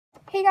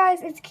Hey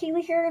guys, it's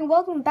Kaylee here and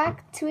welcome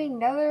back to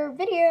another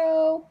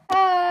video.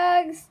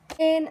 Hugs!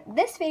 In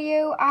this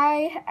video,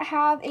 I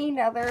have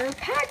another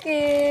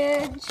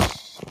package.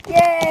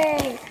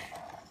 Yay!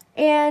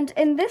 And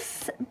in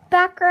this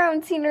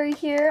background scenery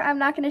here, I'm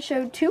not going to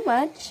show too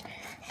much,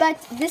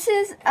 but this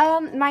is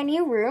my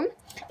new room.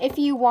 If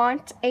you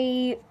want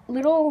a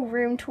little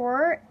room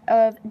tour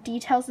of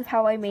details of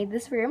how I made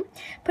this room,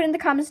 put in the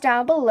comments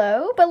down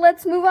below. But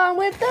let's move on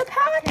with the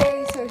package.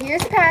 Okay, so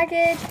here's the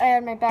package. I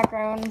have my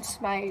background,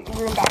 my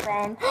room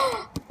background.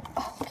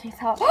 Oh, okay,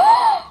 stop.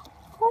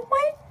 Oh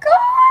my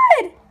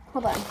god!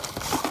 Hold on.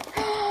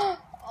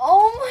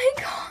 Oh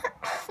my god.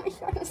 Oh my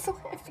god, I'm so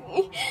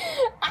happy.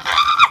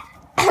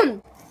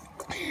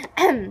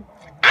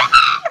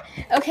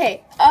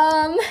 Okay,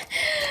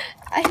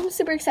 I'm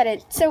super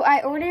excited. So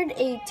I ordered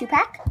a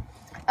 2-pack,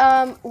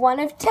 one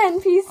of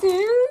 10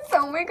 pieces,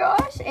 oh my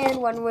gosh, and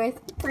one with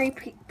 3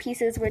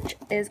 pieces, which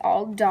is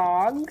all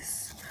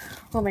dogs.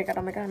 Oh my god,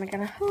 oh my god, oh my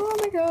god, oh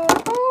my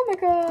god, oh my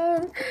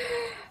god,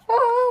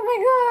 oh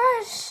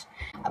my gosh.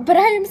 But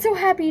I am so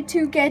happy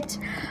to get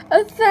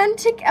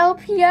authentic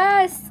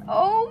LPS.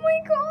 Oh my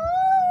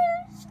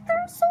gosh,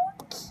 they're so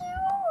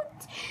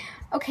cute.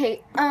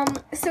 Okay,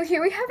 so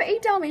here we have a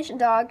Dalmatian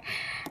dog.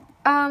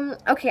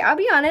 Okay, I'll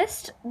be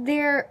honest,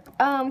 their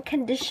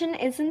condition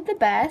isn't the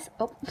best.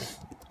 Oh,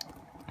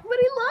 but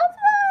I love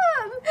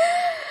them.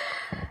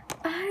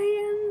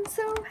 I am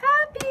so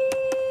happy.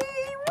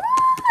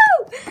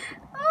 Woo!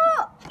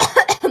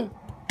 Oh.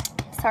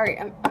 Sorry,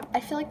 I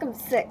feel like I'm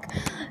sick,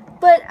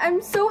 but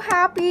I'm so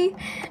happy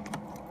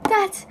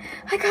that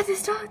I got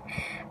this dog.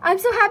 I'm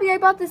so happy I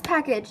bought this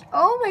package.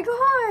 Oh my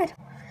god.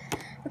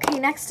 Okay,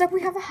 next up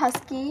we have a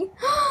husky.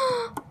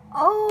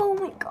 Oh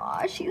my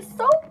gosh, he's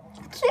so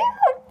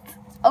cute.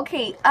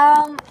 Okay,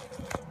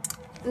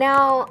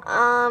 now,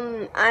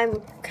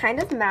 I'm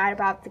kind of mad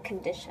about the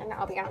condition.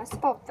 I'll be honest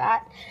about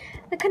that.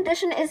 The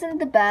condition isn't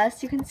the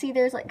best. You can see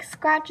there's like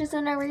scratches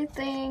and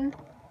everything.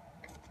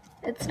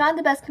 It's not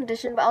the best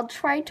condition, but I'll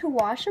try to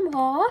wash him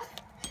off.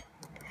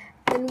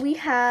 And we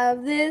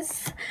have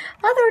this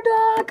other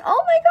dog.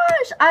 Oh my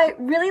gosh, I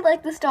really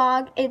like this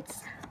dog.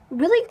 It's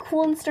really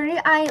cool and sturdy.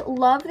 I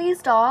love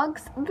these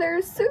dogs.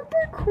 They're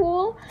super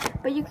cool,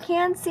 but you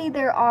can see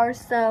there are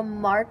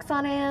some marks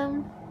on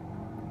him.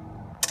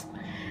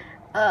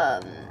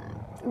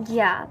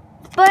 Yeah,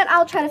 but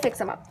I'll try to fix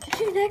them up.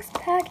 Okay, next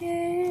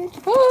package.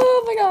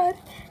 Oh my god.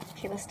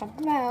 Okay, let's dump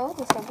them out.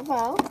 Let's dump them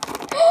out.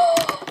 Oh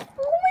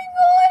my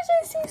gosh,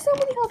 I see so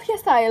many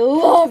LPS that I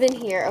love in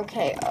here.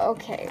 Okay.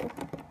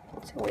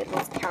 So wait,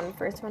 let's count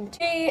first. 1,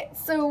 2. Okay,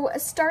 so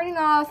starting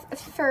off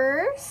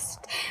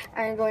first,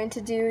 I'm going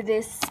to do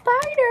this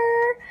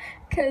spider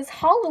because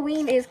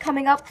Halloween is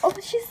coming up. Oh,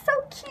 she's so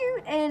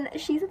cute and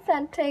she's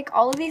authentic.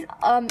 All of these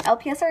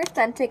LPS are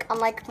authentic,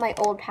 unlike my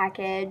old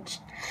package.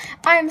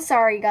 I'm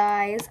sorry,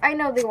 guys. I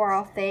know they were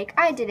all fake.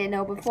 I didn't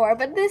know before,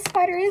 but this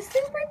spider is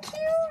super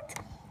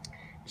cute.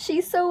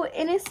 She's so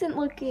innocent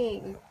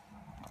looking.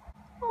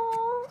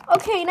 Aww.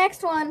 Okay,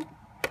 next one.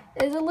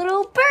 There's a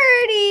little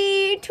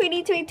birdie.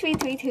 Tweety, tweet, tweet,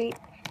 tweet, tweet.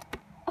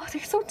 Oh,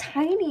 they're so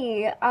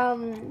tiny. I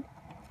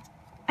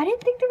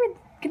didn't think they were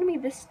gonna be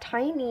this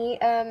tiny.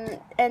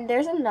 And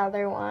there's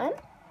another one.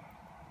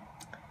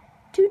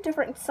 2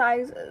 different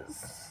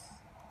sizes.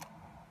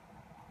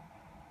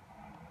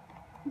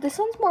 This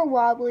one's more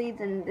wobbly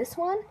than this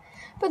one,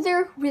 but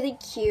they're really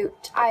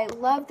cute. I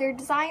love their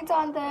designs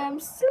on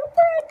them.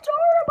 Super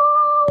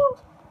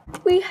adorable.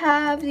 We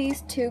have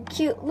these 2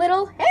 cute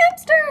little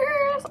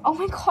hamsters. Oh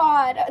my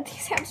god,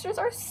 these hamsters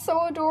are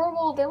so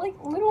adorable. They're like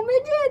little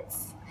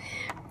midgets.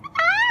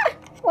 Ah!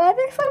 Why are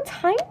they so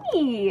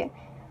tiny?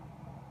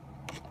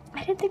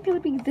 I didn't think they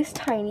would be this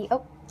tiny.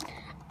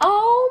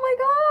 Oh my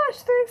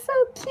gosh, they're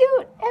so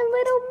cute and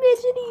little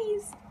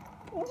midgeties.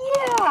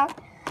 Yeah.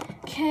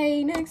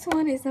 Okay, next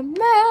one is a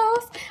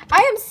mouse.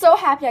 I am so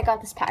happy I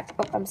got this pack.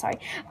 Oh, I'm sorry.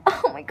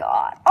 Oh my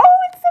god. Oh,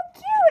 it's so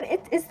cute.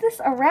 Is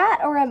this a rat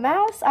or a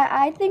mouse?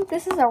 I think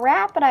this is a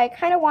rat, but I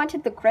kind of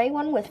wanted the gray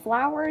one with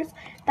flowers.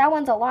 That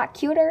one's a lot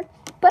cuter.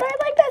 But I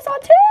like this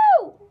one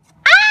too.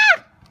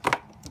 Ah!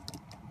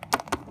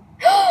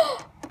 Oh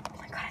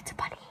my god, it's a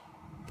bunny.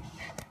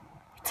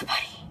 It's a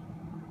bunny.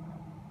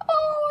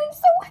 Oh, I'm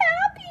so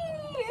happy.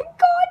 I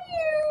got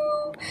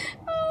you.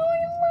 Oh,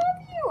 I love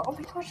you. Oh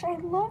my gosh, I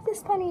love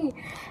this bunny.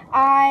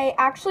 I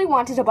actually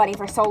wanted a bunny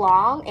for so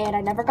long, and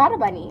I never got a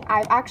bunny.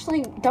 I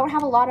actually don't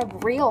have a lot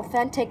of real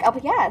authentic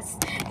LPS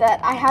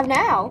that I have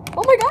now.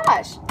 Oh my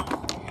gosh.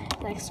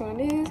 Next one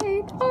is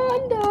a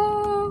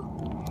Pondo.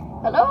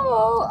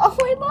 Hello. Oh,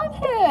 I love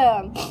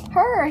him.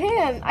 Her,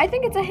 him. I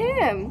think it's a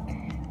him.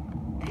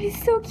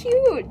 He's so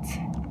cute.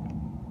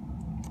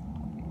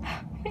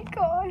 Oh my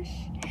gosh.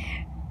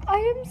 I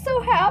am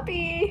so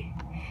happy.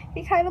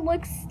 He kind of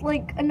looks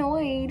like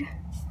annoyed.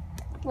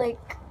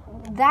 Like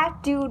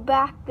that dude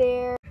back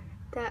there.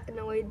 That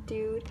annoyed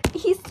dude.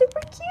 He's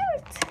super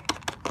cute.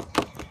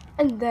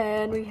 And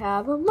then we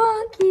have a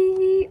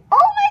monkey.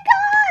 Oh my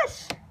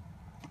gosh!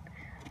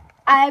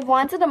 I've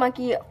wanted a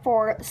monkey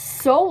for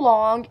so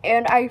long,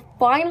 and I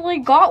finally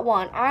got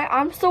one.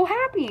 I'm so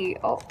happy.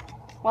 Oh,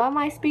 why am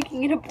I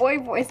speaking in a boy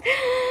voice?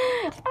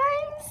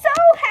 I'm so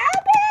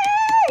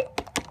happy!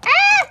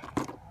 Ah!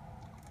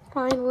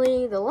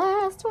 Finally, the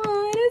last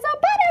one is a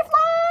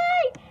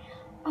butterfly!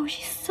 Oh,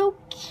 she's so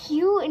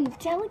cute and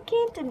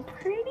delicate and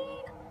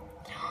pretty.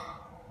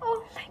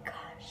 Oh my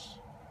gosh.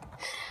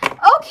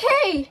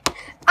 Okay,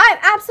 I'm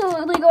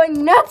absolutely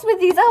going nuts with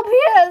these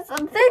LPS.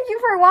 Thank you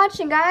for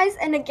watching, guys.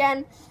 And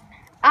again,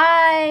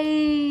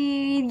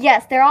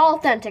 yes, they're all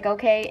authentic,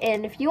 okay?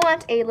 And if you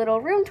want a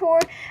little room tour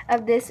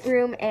of this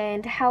room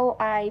and how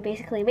I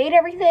basically made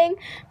everything,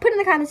 put in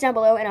the comments down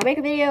below and I'll make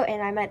a video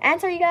and I might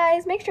answer you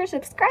guys. Make sure to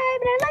subscribe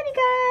and I love you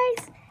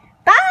guys.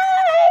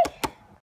 Bye!